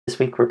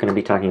week we're going to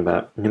be talking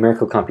about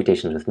numerical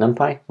computations with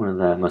numpy, one of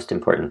the most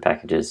important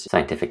packages in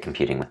scientific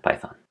computing with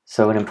Python.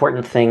 So an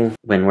important thing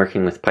when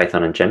working with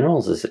Python in general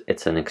is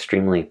it's an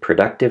extremely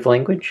productive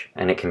language,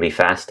 and it can be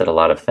fast at a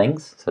lot of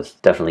things. So it's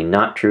definitely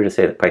not true to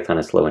say that Python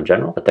is slow in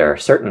general, but there are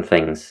certain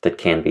things that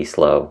can be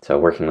slow. So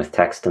working with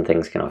text and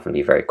things can often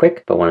be very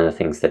quick, but one of the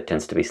things that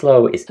tends to be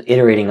slow is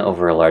iterating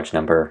over a large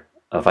number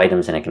of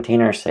items in a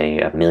container,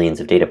 say millions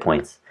of data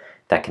points.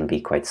 That can be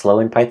quite slow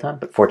in Python,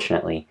 but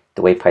fortunately,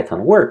 the way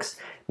Python works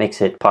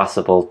makes it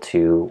possible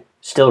to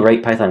still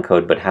write Python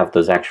code, but have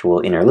those actual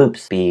inner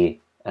loops be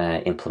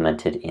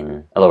implemented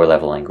in a lower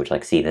level language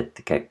like C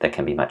that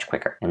can be much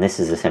quicker. And this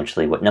is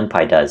essentially what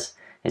numpy does,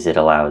 is it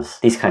allows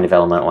these kind of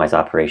element-wise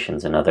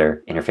operations and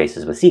other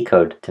interfaces with C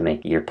code to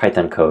make your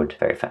Python code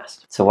very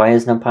fast. So why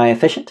is numpy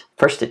efficient?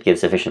 First, it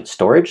gives efficient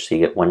storage, so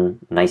you get one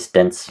nice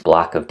dense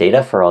block of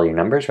data for all your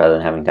numbers rather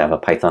than having to have a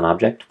Python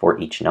object for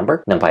each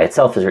number. Numpy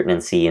itself is written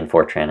in C and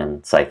Fortran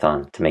and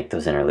Python to make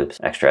those inner loops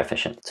extra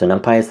efficient. So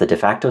numpy is the de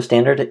facto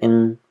standard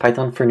in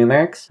Python for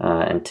numerics,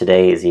 and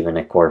today is even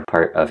a core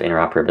part of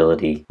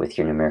interoperability with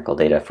your numerical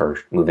data for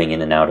moving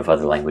in and out of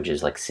other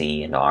languages like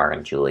C and R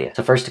and Julia.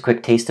 So first, a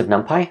quick taste of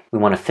numpy. We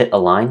want to fit a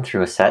line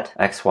through a set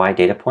XY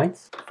data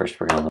points. First,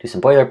 we're going to do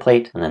some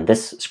boilerplate, and then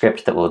this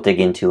script that we'll dig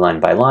into line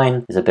by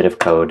line is a bit of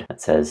code that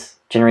says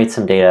generate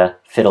some data,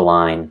 fit a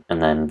line,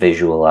 and then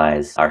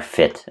visualize our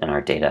fit and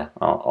our data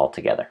all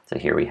together. So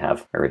here we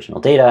have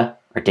original data,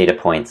 our data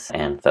points,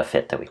 and the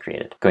fit that we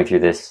created. Going through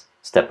this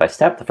step by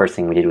step, the first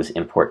thing we did was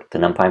import the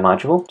numpy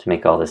module to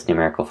make all this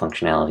numerical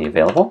functionality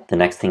available. The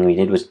next thing we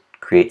did was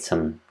create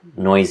some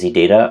noisy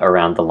data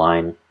around the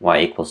line y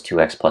equals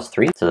 2x plus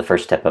 3. So the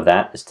first step of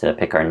that is to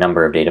pick our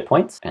number of data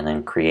points and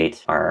then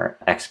create our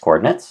x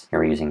coordinates. Here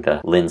we're using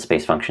the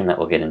linspace function that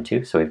we'll get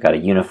into. So we've got a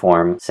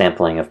uniform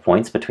sampling of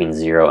points between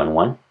 0 and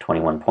 1,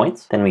 21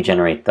 points. Then we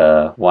generate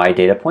the y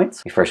data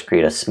points. We first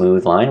create a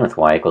smooth line with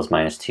y equals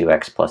minus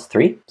 2x plus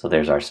 3. So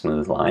there's our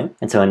smooth line.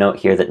 And so a note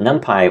here that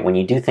numpy, when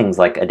you do things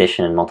like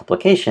addition and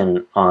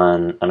multiplication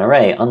on an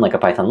array, unlike a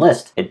Python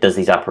list, it does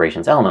these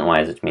operations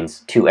element-wise, which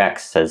means 2x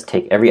says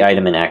take every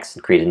item in x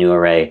and create a new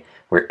array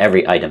where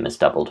every item is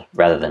doubled,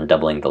 rather than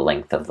doubling the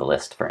length of the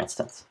list, for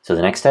instance. So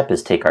the next step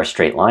is take our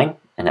straight line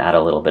and add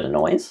a little bit of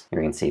noise. Here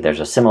you can see there's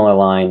a similar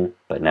line,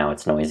 but now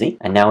it's noisy.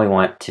 And now we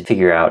want to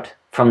figure out,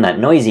 from that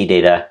noisy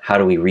data, how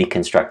do we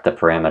reconstruct the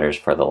parameters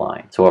for the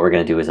line? So what we're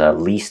going to do is a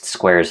least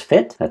squares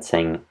fit. That's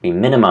saying we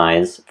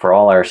minimize, for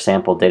all our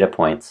sampled data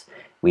points,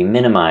 we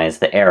minimize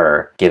the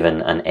error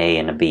given an A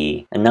and a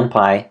B. And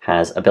numpy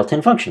has a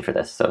built-in function for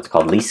this. So it's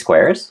called least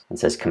squares. It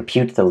says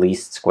compute the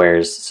least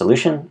squares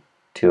solution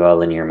to a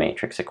linear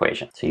matrix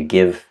equation. So you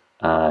give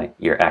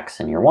your x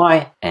and your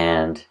y,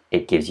 and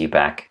it gives you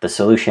back the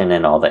solution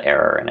and all the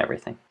error and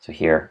everything. So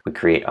here we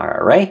create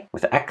our array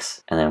with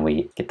x, and then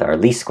we get our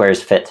least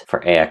squares fit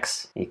for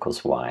ax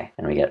equals y,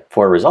 and we get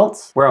 4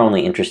 results. We're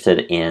only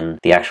interested in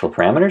the actual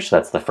parameters, so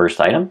that's the first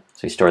item.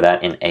 So we store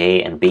that in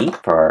a and b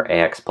for our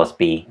ax plus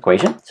b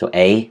equation. So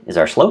a is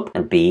our slope,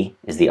 and b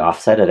is the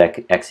offset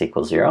at x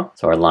equals 0.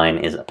 So our line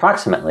is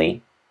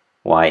approximately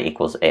y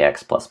equals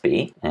ax plus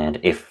b, and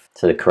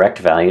so the correct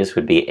values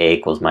would be a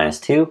equals minus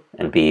 2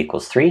 and b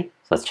equals 3. So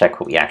let's check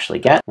what we actually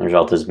get. The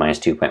result is minus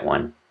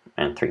 2.1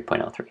 and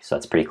 3.03, so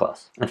that's pretty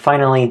close. And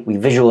finally, we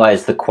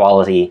visualize the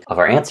quality of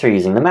our answer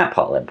using the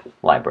matplotlib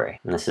library.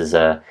 And this is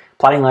a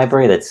plotting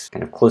library that's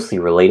kind of closely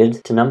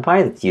related to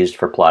numpy, that's used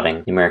for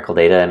plotting numerical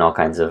data and all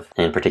kinds of,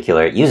 and in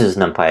particular, it uses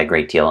numpy a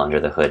great deal under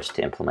the hood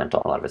to implement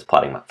a lot of its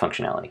plotting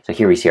functionality. So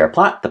here we see our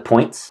plot. The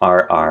points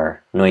are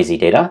our noisy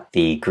data.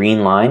 The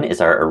green line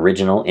is our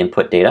original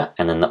input data,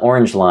 and then the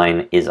orange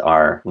line is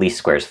our least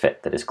squares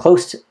fit that is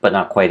close, but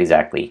not quite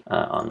exactly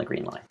on the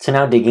green line. So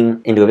now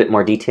digging into a bit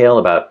more detail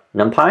about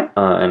numpy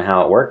and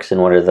how it works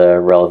and what are the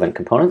relevant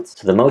components.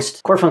 So the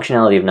most core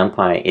functionality of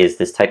numpy is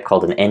this type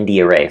called an ND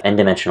array,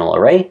 n-dimensional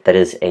array, that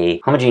is a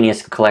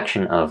homogeneous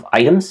collection of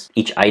items.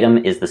 Each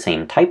item is the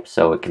same type,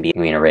 so it can be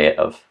an array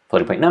of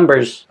floating point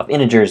numbers, of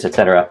integers,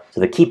 etc. So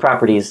the key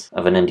properties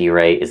of an ND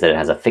array is that it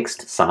has a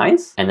fixed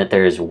size and that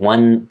there is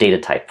one data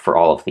type for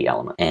all of the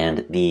elements.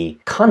 And the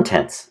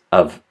contents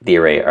of the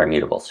array are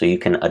mutable. So you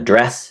can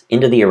address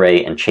into the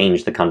array and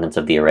change the contents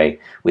of the array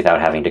without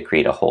having to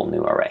create a whole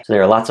new array. So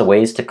there are lots of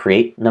ways to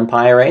create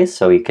numpy arrays.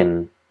 So you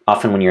can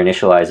often when you're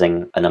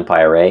initializing a numpy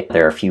array,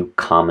 there are a few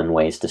common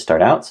ways to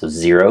start out. So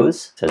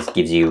zeros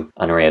gives you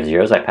an array of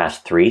zeros. I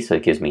passed 3, so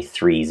it gives me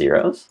 3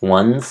 zeros.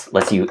 Ones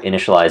lets you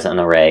initialize an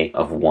array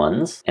of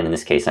ones, and in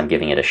this case I'm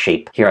giving it a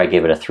shape. Here I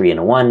gave it a 3 and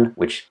a 1,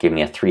 which give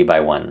me a 3 by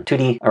 1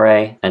 2D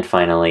array. And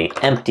finally,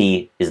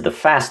 empty is the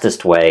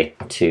fastest way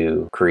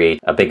to create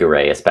a big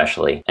array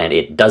especially, and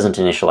it doesn't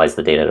initialize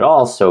the data at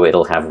all, so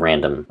it'll have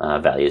random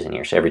values in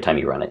here. So every time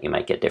you run it, you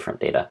might get different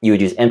data. You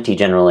would use empty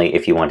generally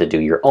if you want to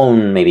do your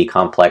own maybe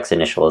complex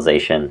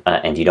initialization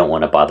and you don't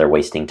want to bother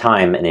wasting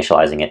time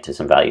initializing it to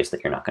some values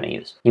that you're not going to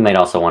use. You might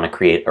also want to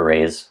create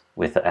arrays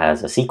with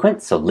as a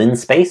sequence. So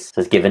linspace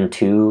is given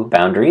 2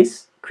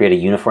 boundaries create a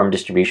uniform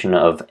distribution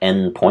of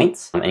n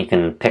points, and you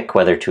can pick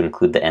whether to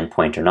include the n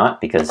point or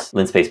not, because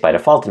linspace by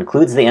default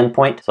includes the n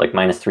point. So like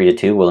 -3 to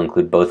 2 will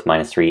include both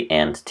 -3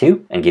 and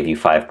 2 and give you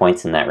 5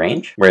 points in that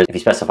range. Whereas if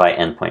you specify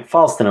n point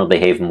false, then it'll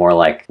behave more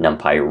like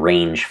numpy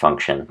range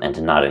function and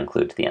to not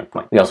include the n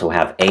point. We also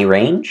have a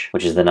range,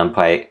 which is the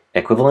numpy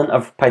equivalent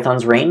of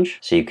Python's range.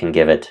 So you can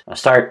give it a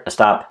start, a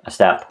stop, a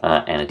step,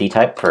 and a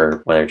dtype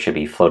for whether it should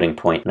be floating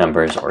point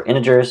numbers or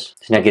integers.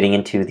 So now getting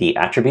into the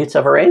attributes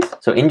of arrays.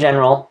 So in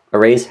general,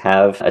 arrays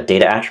have a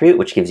data attribute,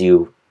 which gives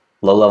you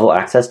low-level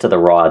access to the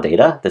raw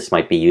data. This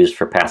might be used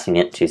for passing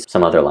it to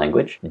some other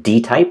language.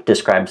 Dtype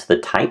describes the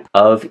type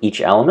of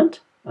each element.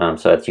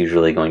 So that's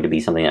usually going to be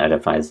something that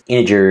identifies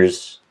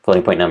integers,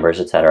 floating point numbers,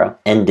 etc.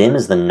 Ndim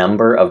is the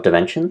number of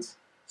dimensions.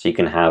 So you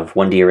can have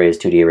 1D arrays,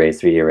 2D arrays,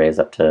 3D arrays,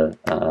 up to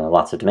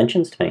lots of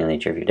dimensions, depending on the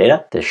nature of your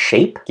data. The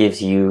shape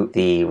gives you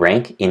the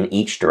rank in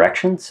each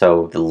direction.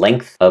 So the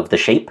length of the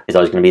shape is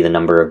always going to be the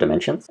number of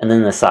dimensions. And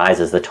then the size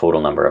is the total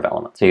number of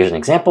elements. So here's an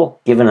example.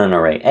 Given an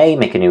array A,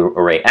 make a new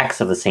array X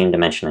of the same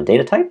dimension and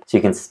data type. So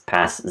you can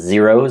pass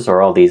zeros,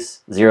 or all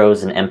these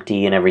zeros and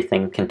empty and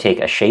everything can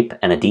take a shape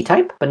and a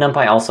dtype. But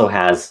NumPy also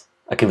has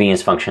a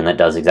convenience function that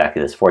does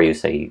exactly this for you.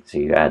 So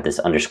you add this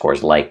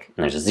underscores like,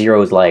 and there's a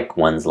zeros like,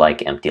 ones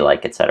like, empty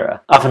like,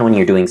 etc. Often when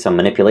you're doing some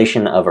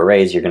manipulation of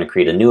arrays, you're going to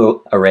create a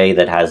new array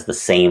that has the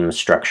same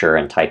structure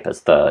and type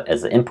as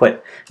the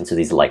input. And so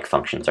these like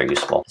functions are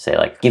useful. Say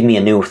like, give me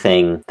a new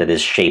thing that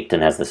is shaped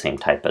and has the same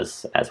type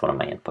as one of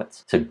my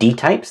inputs. So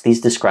dtypes,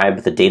 these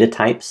describe the data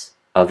types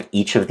of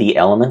each of the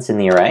elements in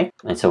the array.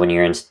 And so when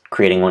you're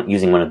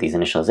using one of these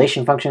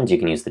initialization functions, you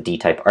can use the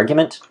dtype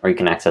argument, or you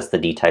can access the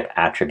dtype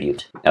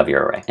attribute of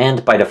your array.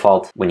 And by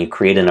default, when you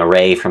create an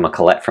array from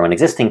an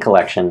existing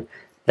collection,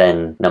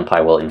 then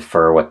NumPy will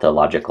infer what the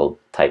logical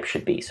type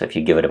should be. So if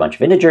you give it a bunch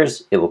of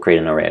integers, it will create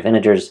an array of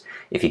integers.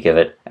 If you give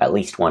it at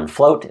least one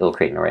float, it will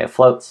create an array of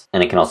floats.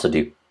 And it can also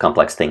do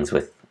complex things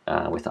with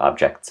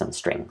objects and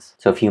strings.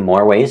 So a few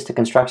more ways to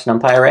construct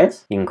NumPy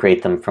arrays. You can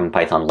create them from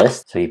Python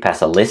list. So you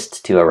pass a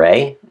list to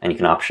array, and you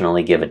can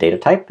optionally give a data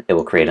type. It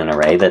will create an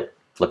array that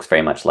looks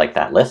very much like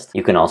that list.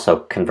 You can also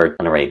convert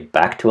an array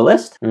back to a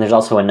list. And there's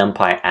also a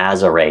NumPy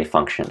as array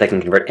function that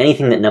can convert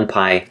anything that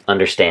NumPy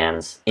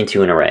understands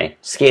into an array.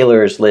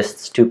 Scalars,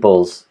 lists,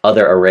 tuples,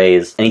 other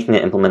arrays, anything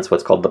that implements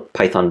what's called the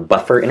Python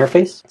buffer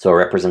interface. So a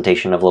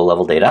representation of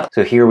low-level data.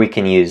 So here we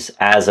can use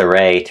as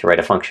array to write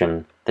a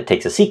function that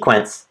takes a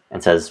sequence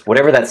and says,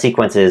 whatever that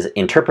sequence is,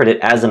 interpret it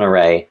as an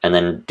array, and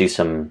then do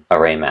some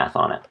array math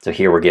on it. So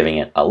here we're giving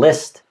it a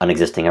list, an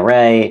existing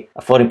array,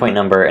 a floating point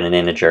number, and an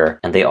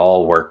integer, and they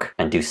all work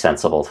and do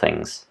sensible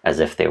things as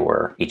if they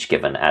were each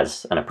given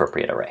as an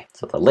appropriate array.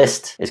 So the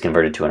list is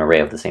converted to an array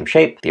of the same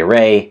shape, the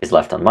array is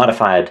left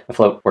unmodified, the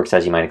float works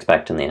as you might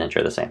expect, and the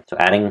integer the same. So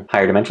adding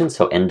higher dimensions,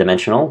 so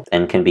n-dimensional,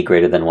 n can be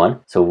greater than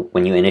 1. So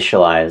when you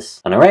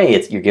initialize an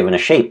array, you're given a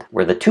shape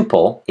where the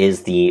tuple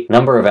is the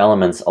number of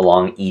elements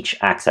along each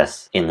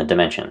axis in the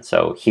dimension.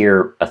 So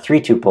here a 3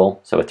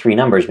 tuple, so with 3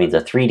 numbers, means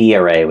a 3D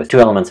array with 2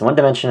 elements in one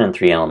dimension and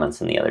 3 elements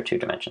in the other 2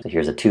 dimensions. So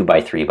here's a 2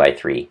 by 3 by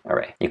 3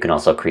 array. You can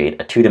also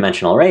create a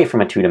 2-dimensional array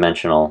from a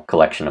 2-dimensional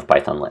collection of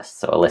Python lists.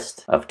 So a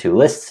list of 2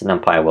 lists,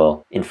 NumPy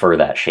will infer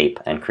that shape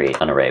and create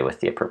an array with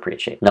the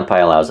appropriate shape.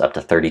 NumPy allows up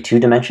to 32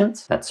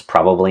 dimensions. That's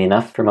probably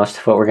enough for most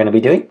of what we're going to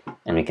be doing.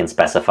 And we can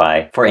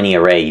specify for any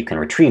array, you can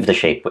retrieve the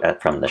shape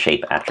from the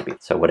shape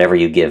attribute. So whatever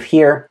you give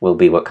here will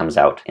be what comes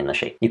out in the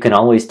shape. You can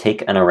always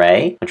take an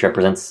array, which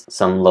represents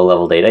some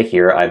low-level data.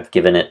 Here I've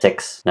given it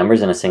 6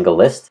 numbers in a single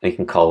list. We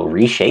can call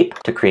reshape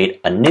to create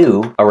a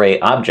new array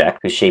object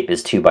whose shape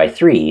is 2 by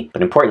 3.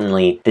 But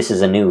importantly, this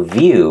is a new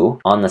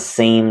view on the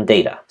same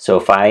data. So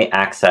if I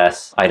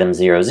access item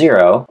 0,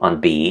 0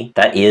 on B,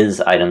 that is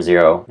item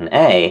 0 in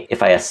A.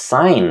 If I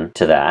assign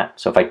to that,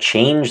 so if I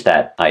change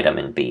that item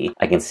in B,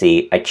 I can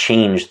see I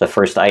changed the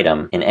first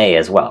item in A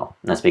as well.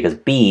 And that's because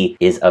B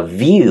is a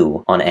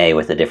view on A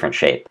with a different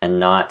shape and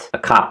not a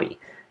copy.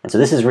 And so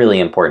this is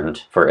really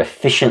important for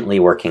efficiently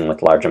working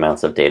with large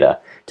amounts of data,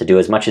 to do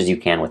as much as you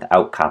can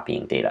without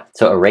copying data.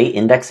 So array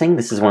indexing,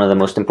 this is one of the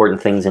most important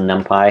things in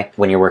NumPy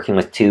when you're working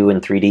with 2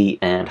 and 3D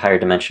and higher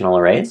dimensional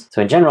arrays.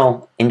 So in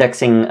general,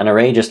 indexing an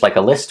array just like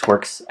a list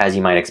works as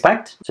you might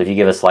expect. So if you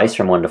give a slice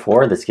from 1 to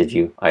 4, this gives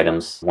you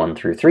items 1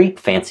 through 3.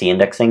 Fancy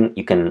indexing,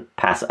 you can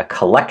pass a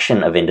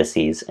collection of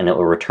indices and it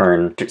will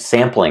return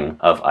sampling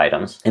of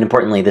items. And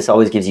importantly, this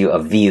always gives you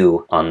a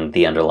view on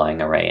the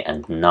underlying array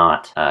and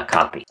not a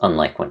copy,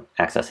 unlike when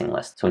accessing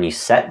lists. So when you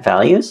set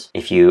values,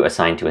 if you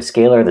assign to a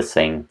scalar that's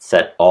saying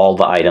set all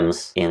the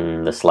items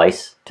in the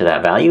slice to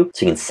that value,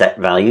 so you can set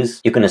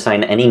values. You can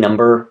assign any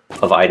number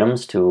of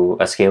items to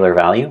a scalar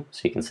value.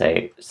 So you can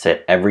say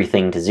set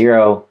everything to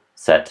 0,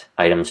 set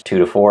items 2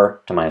 to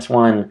 4 to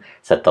 -1,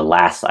 set the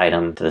last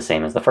item to the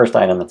same as the first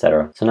item,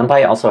 etc. So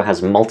NumPy also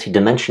has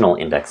multi-dimensional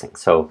indexing.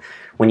 So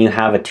when you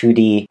have a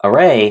 2D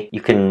array, you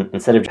can,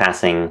 instead of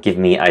passing give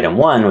me item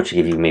 1, which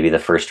will give you maybe the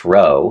first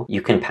row, you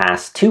can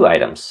pass 2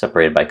 items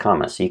separated by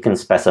commas. So you can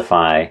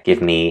specify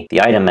give me the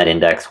item at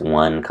index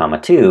 1,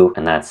 2,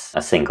 and that's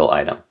a single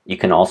item. You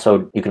can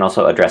also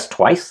address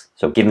twice.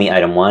 So give me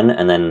item 1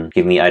 and then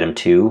give me item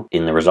 2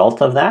 in the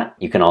result of that.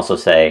 You can also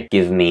say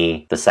give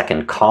me the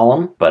second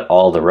column but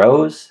all the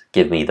rows,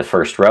 give me the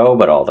first row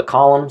but all the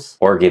columns,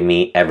 or give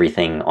me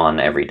everything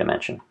on every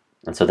dimension.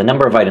 And so the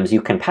number of items you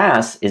can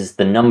pass is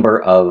the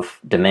number of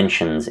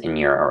dimensions in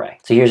your array.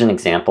 So here's an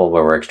example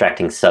where we're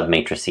extracting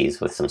submatrices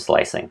with some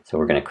slicing. So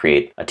we're going to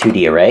create a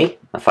 2D array,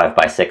 a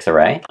 5x6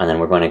 array, and then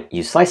we're going to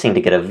use slicing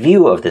to get a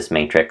view of this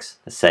matrix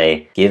to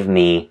say, give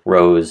me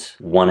rows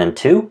 1 and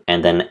 2,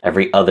 and then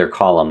every other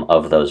column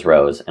of those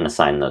rows and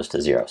assign those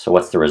to 0. So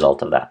what's the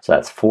result of that? So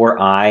that's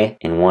 4i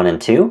in 1 and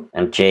 2,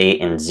 and j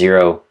in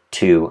 0,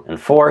 2, and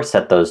 4,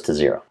 set those to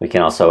 0. We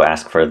can also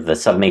ask for the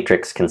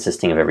submatrix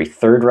consisting of every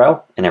third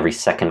row and every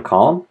second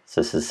column.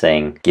 So this is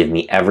saying give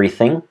me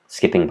everything,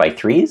 skipping by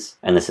 3s,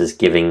 and this is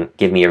give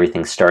me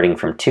everything starting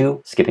from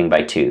 2, skipping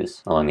by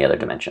 2s along the other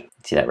dimension.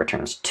 See, that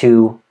returns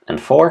 2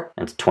 and 4,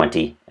 and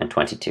 20 and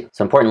 22.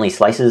 So importantly,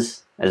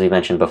 slices, as we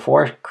mentioned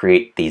before,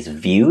 create these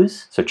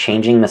views. So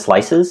changing the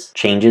slices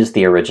changes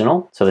the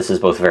original. So this is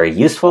both very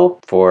useful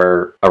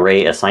for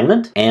array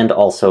assignment and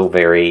also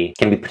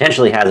can be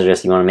potentially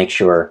hazardous. You want to make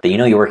sure that you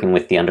know you're working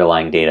with the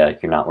underlying data,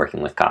 you're not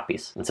working with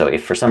copies. And so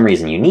if for some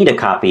reason you need a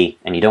copy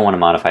and you don't want to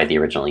modify the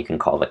original, you can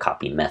call the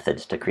copy method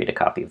to create a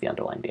copy of the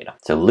underlying data.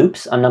 So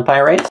loops on NumPy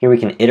arrays. Here we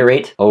can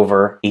iterate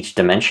over each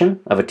dimension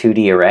of a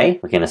 2D array.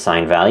 We can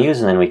assign values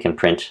and then we can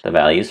print the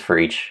values for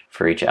each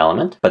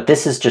element. But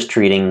this is just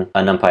treating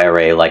a NumPy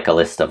array like a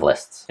list of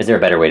lists. Is there a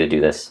better way to do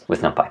this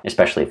with NumPy,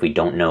 especially if we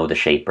don't know the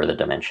shape or the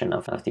dimension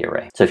of the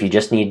array? So if you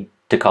just need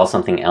to call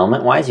something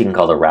element-wise, you can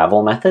call the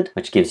ravel method,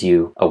 which gives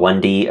you a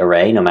 1D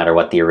array no matter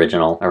what the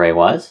original array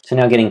was. So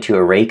now getting to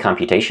array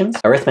computations.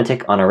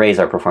 Arithmetic on arrays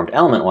are performed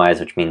element-wise,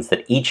 which means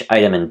that each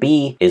item in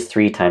B is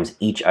 3 times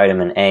each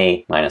item in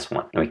A minus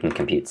 1. And we can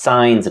compute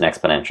signs and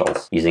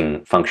exponentials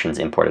using functions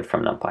imported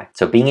from NumPy.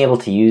 So being able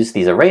to use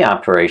these array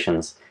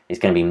operations is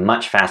going to be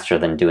much faster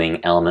than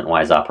doing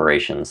element-wise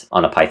operations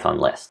on a Python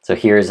list. So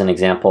here's an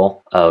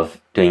example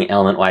of doing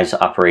element-wise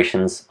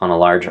operations on a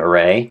large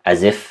array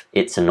as if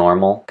it's a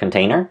normal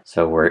container.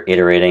 So we're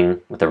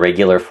iterating with a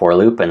regular for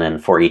loop, and then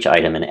for each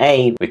item in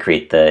A, we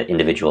create the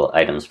individual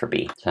items for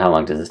B. So how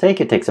long does this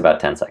take? It takes about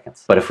 10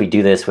 seconds. But if we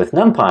do this with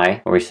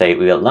NumPy, where we say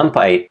we let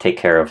NumPy take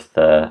care of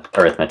the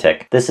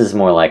arithmetic, this is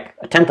more like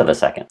 1/10 of a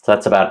second. So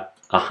that's about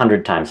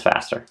 100 times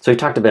faster. So we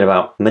talked a bit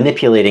about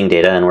manipulating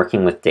data and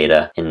working with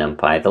data in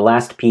NumPy. The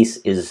last piece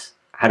is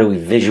how do we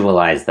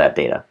visualize that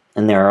data?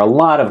 And there are a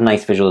lot of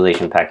nice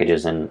visualization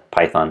packages in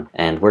Python,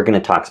 and we're going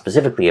to talk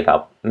specifically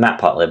about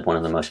Matplotlib, one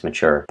of the most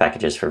mature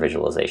packages for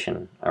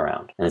visualization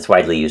around. And it's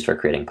widely used for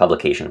creating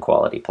publication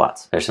quality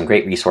plots. There's some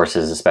great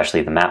resources,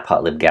 especially the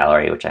Matplotlib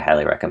gallery, which I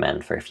highly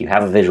recommend for if you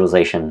have a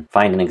visualization,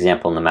 find an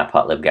example in the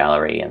Matplotlib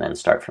gallery and then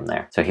start from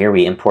there. So here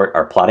we import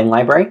our plotting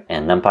library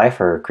and NumPy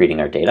for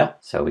creating our data.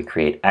 So we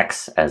create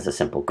X as a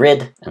simple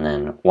grid, and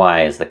then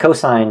Y as the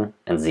cosine,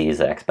 and Z is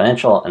the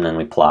exponential, and then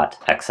we plot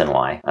X and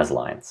Y as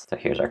lines. So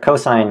here's our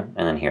cosine,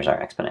 and then here's our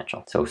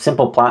exponential. So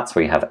simple plots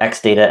where you have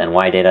X data and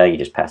Y data, you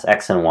just pass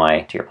X and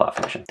Y to your plot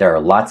function. There are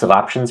lots of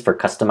options for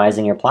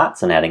customizing your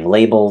plots and adding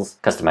labels,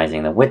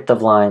 customizing the width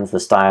of lines, the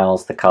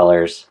styles, the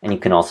colors, and you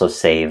can also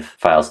save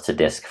files to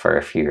disk for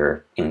if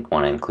you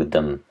want to include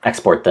them,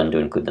 export them to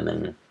include them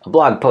in a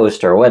blog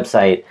post or a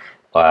website,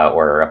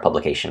 or a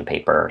publication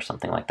paper or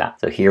something like that.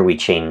 So here we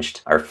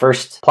changed our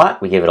first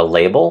plot. We gave it a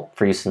label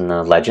for use in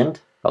the legend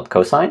called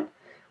cosine.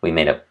 We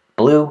made it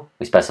blue.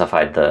 We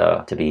specified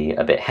to be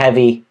a bit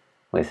heavy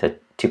with a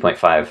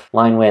 2.5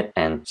 line width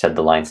and said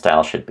the line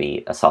style should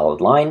be a solid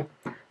line.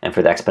 And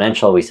for the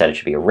exponential, we said it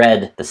should be a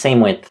red, the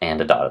same width,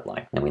 and a dotted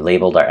line. And we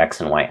labeled our X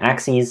and Y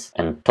axes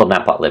and told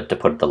Matplotlib to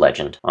put the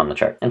legend on the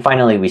chart. And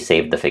finally, we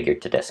saved the figure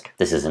to disk.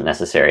 This isn't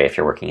necessary if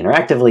you're working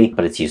interactively,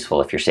 but it's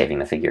useful if you're saving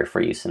the figure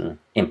for use in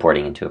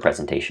importing into a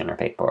presentation or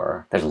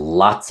paper. There's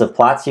lots of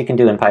plots you can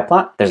do in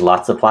PyPlot. There's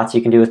lots of plots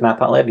you can do with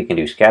Matplotlib. You can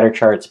do scatter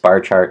charts, bar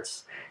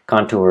charts,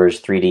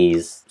 contours,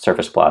 3Ds,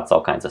 surface plots,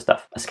 all kinds of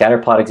stuff. A scatter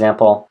plot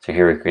example. So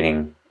here we're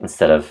creating,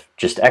 instead of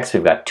just X,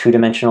 we've got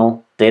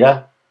 2-dimensional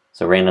data.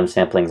 So random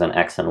samplings on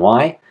X and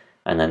Y,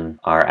 and then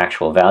our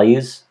actual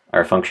values are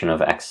a function of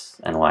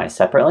X and Y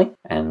separately.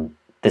 And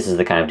this is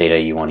the kind of data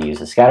you want to use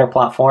a scatter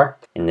plot for.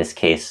 In this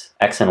case,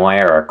 X and Y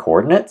are our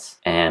coordinates,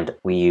 and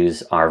we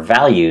use our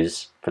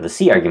values for the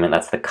C argument,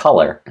 that's the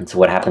color. And so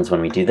what happens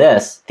when we do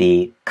this,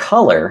 the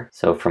color,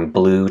 so from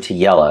blue to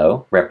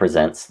yellow,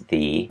 represents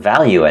the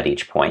value at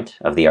each point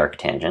of the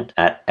arctangent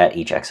at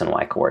each X and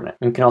Y coordinate.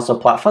 And you can also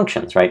plot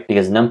functions, right?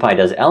 Because NumPy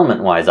does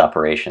element-wise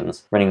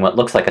operations, running what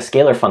looks like a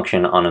scalar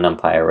function on a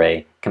NumPy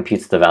array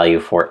computes the value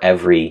for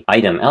every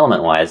item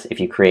element-wise. If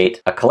you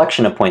create a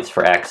collection of points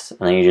for X,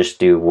 and then you just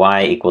do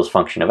Y equals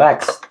function of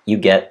X, you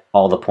get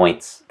all the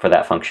points for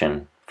that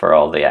function for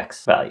all the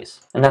X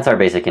values. And that's our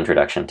basic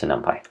introduction to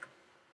NumPy.